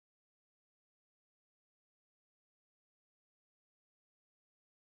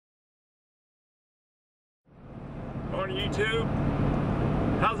morning, YouTube.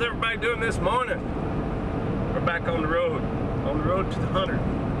 How's everybody doing this morning? We're back on the road to the Hunnert.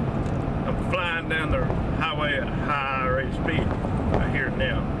 I'm flying down the highway at a high rate of speed. Here to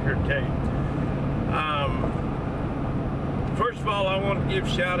tell you. First of all, I want to give a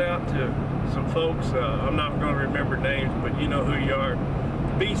shout out to some folks. I'm not going to remember names, but you know who you are.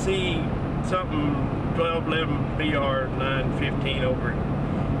 BC something 1211 BR 915 over in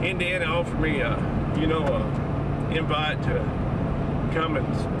Indiana offered me invite to come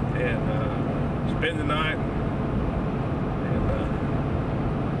and spend the night,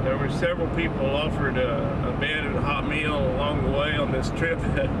 and there were several people offered a bed and a hot meal along the way on this trip.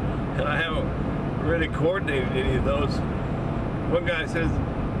 And I haven't really coordinated any of those. One guy says,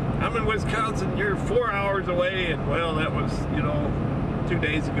 I'm in Wisconsin, you're 4 hours away, and well, that was 2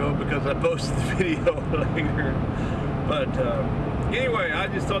 days ago because I posted the video later. But anyway, I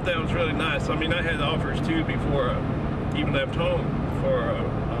just thought that was really nice. I mean, I had offers too before I even left home for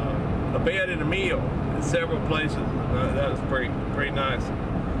a bed and a meal in several places. That was pretty nice.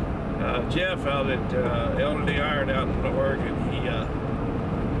 Jeff out at Elderly Iron out in Oregon, he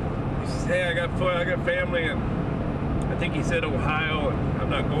says, hey, I got family, and I think he said Ohio, and I'm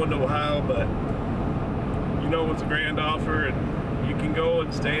not going to Ohio, but it's a grand offer, and you can go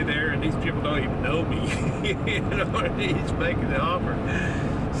and stay there, and these people don't even know me. He's making the offer.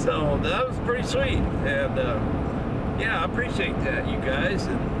 So that was pretty sweet, and yeah, I appreciate that, you guys.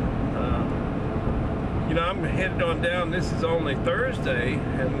 And I'm headed on down. This is only Thursday,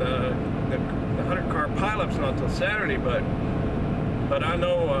 and the 100-car pilot's not till Saturday, but I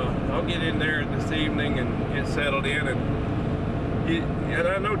know I'll get in there this evening and get settled in, and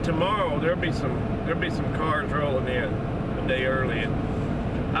I know tomorrow there'll be some cars rolling in a day early. And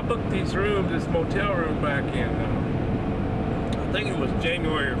I booked these rooms, this motel room, back in I think it was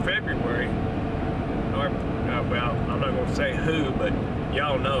January or February, or well, I'm not going to say who, but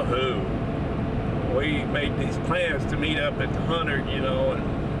y'all know who. We made these plans to meet up at the Hunnert, and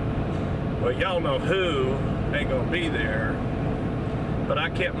well, y'all know who ain't going to be there. But I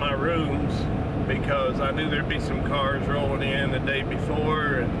kept my rooms because I knew there'd be some cars rolling in the day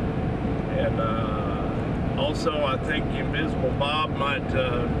before, and also I think Invisible Bob might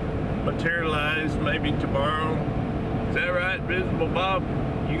materialize maybe tomorrow. Is that right, Invisible Bob?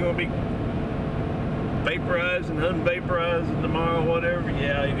 You gonna be vaporizing, unvaporizing tomorrow, whatever?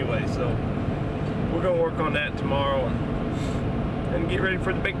 Yeah, anyway, so we're gonna work on that tomorrow and get ready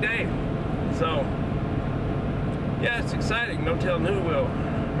for the big day. So yeah, it's exciting. No telling who we'll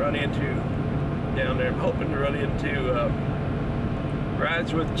run into down there. I'm hoping to run into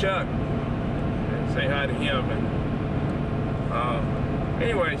Rides with Chuck and say hi to him. And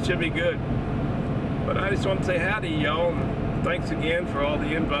anyway, it should be good. But I just want to say hi to y'all, and thanks again for all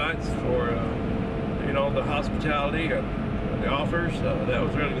the invites, for the hospitality and the offers. That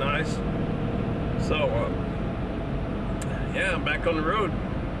was really nice. So yeah, I'm back on the road.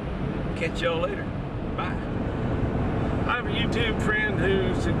 Catch y'all later. Bye. I have a YouTube friend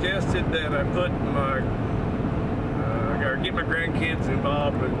who suggested that I put get my grandkids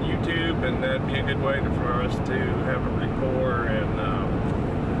involved with YouTube, and that'd be a good way for us to have a rapport. And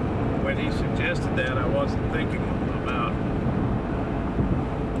when he suggested that, I wasn't thinking about.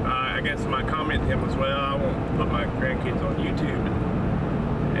 I guess my comment to him was, well, I won't put my grandkids on YouTube.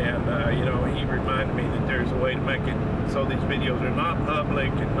 And he reminded me that there's a way to make it so these videos are not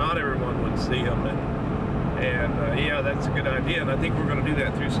public and not everyone would see them. And yeah, that's a good idea, and I think we're going to do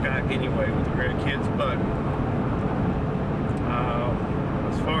that through Skype anyway with the grandkids. But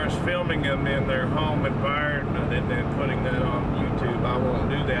as far as filming them in their home environment and then putting that on YouTube, I won't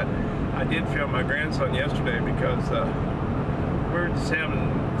do that. I did film my grandson yesterday because we were just having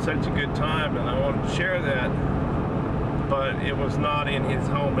such a good time, and I wanted to share that. But it was not in his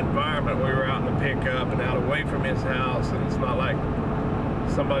home environment. We were out in the pickup and out away from his house, and it's not like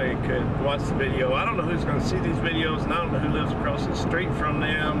somebody could watch the video. I don't know who's going to see these videos, and I don't know who lives across the street from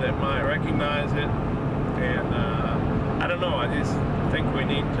them that might recognize it. And I don't know, I just think we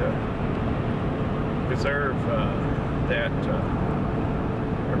need to preserve that,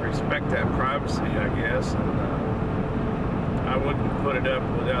 respect that privacy, I guess. And I wouldn't put it up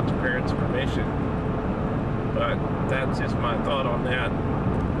without the parents' permission. But that's just my thought on that.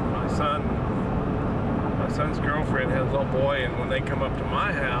 My son's girlfriend has a little boy, and when they come up to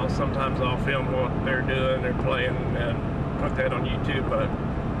my house, sometimes I'll film what they're doing, they're playing, and put that on YouTube. But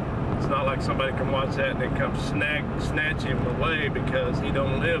it's not like somebody can watch that and then come snatch him away because he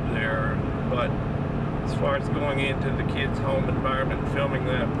don't live there. But as far as going into the kid's home environment and filming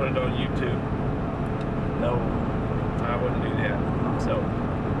that, put it on YouTube, no, I wouldn't do that. So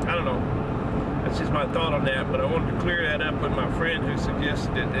I don't know. that's just my thought on that. But I wanted to clear that up with my friend who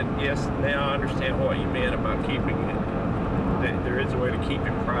suggested it. And yes, now I understand what you meant about keeping it. There is a way to keep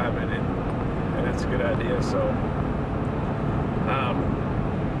it private, and that's a good idea. So,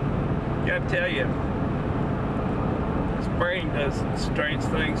 gotta tell you, this brain does strange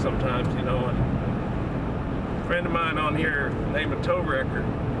things sometimes, you know. And a friend of mine on here named Toebrecker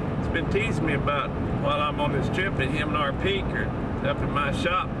has been teasing me about, while I'm on this trip, that him and RP are up in my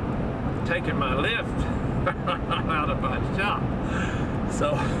shop taking my lift out of my shop.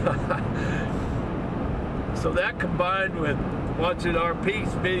 So so that combined with watching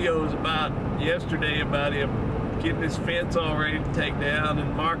RP's videos about yesterday about him getting his fence all ready to take down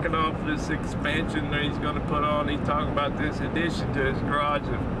and marking off this expansion that he's going to put on. He's talking about this addition to his garage,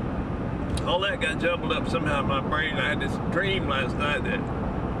 and all that got jumbled up somehow in my brain. I had this dream last night that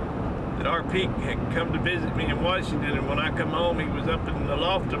RP had come to visit me in Washington, and when I come home, he was up in the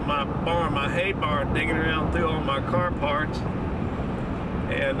loft of my barn, my hay barn, digging around through all my car parts.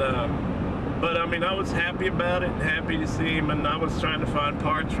 And but I mean, I was happy about it, happy to see him, and I was trying to find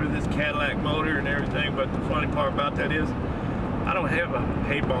parts for this Cadillac motor and everything. But the funny part about that is, I don't have a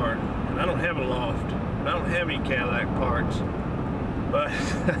hay barn, and I don't have a loft, and I don't have any Cadillac parts. But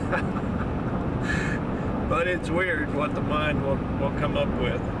but it's weird what the mind will come up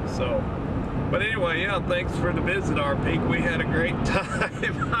with. So, but anyway, yeah, thanks for the visit, RP. We had a great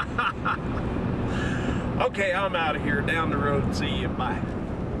time. Okay, I'm out of here. Down the road. See you. Bye.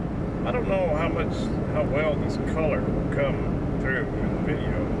 I don't know how well this color will come through in the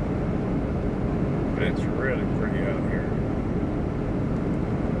video, but it's really pretty out here.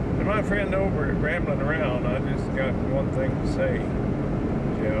 And my friend over at Rambling Around, I just got one thing to say,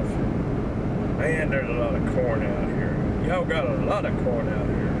 Jeff. Man, there's a lot of corn out here. Y'all got a lot of corn out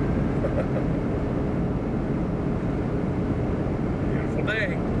here. Beautiful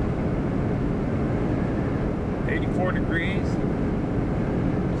day. 84 degrees.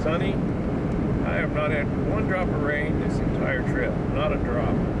 Sunny. I have not had one drop of rain this entire trip. Not a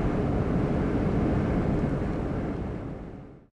drop.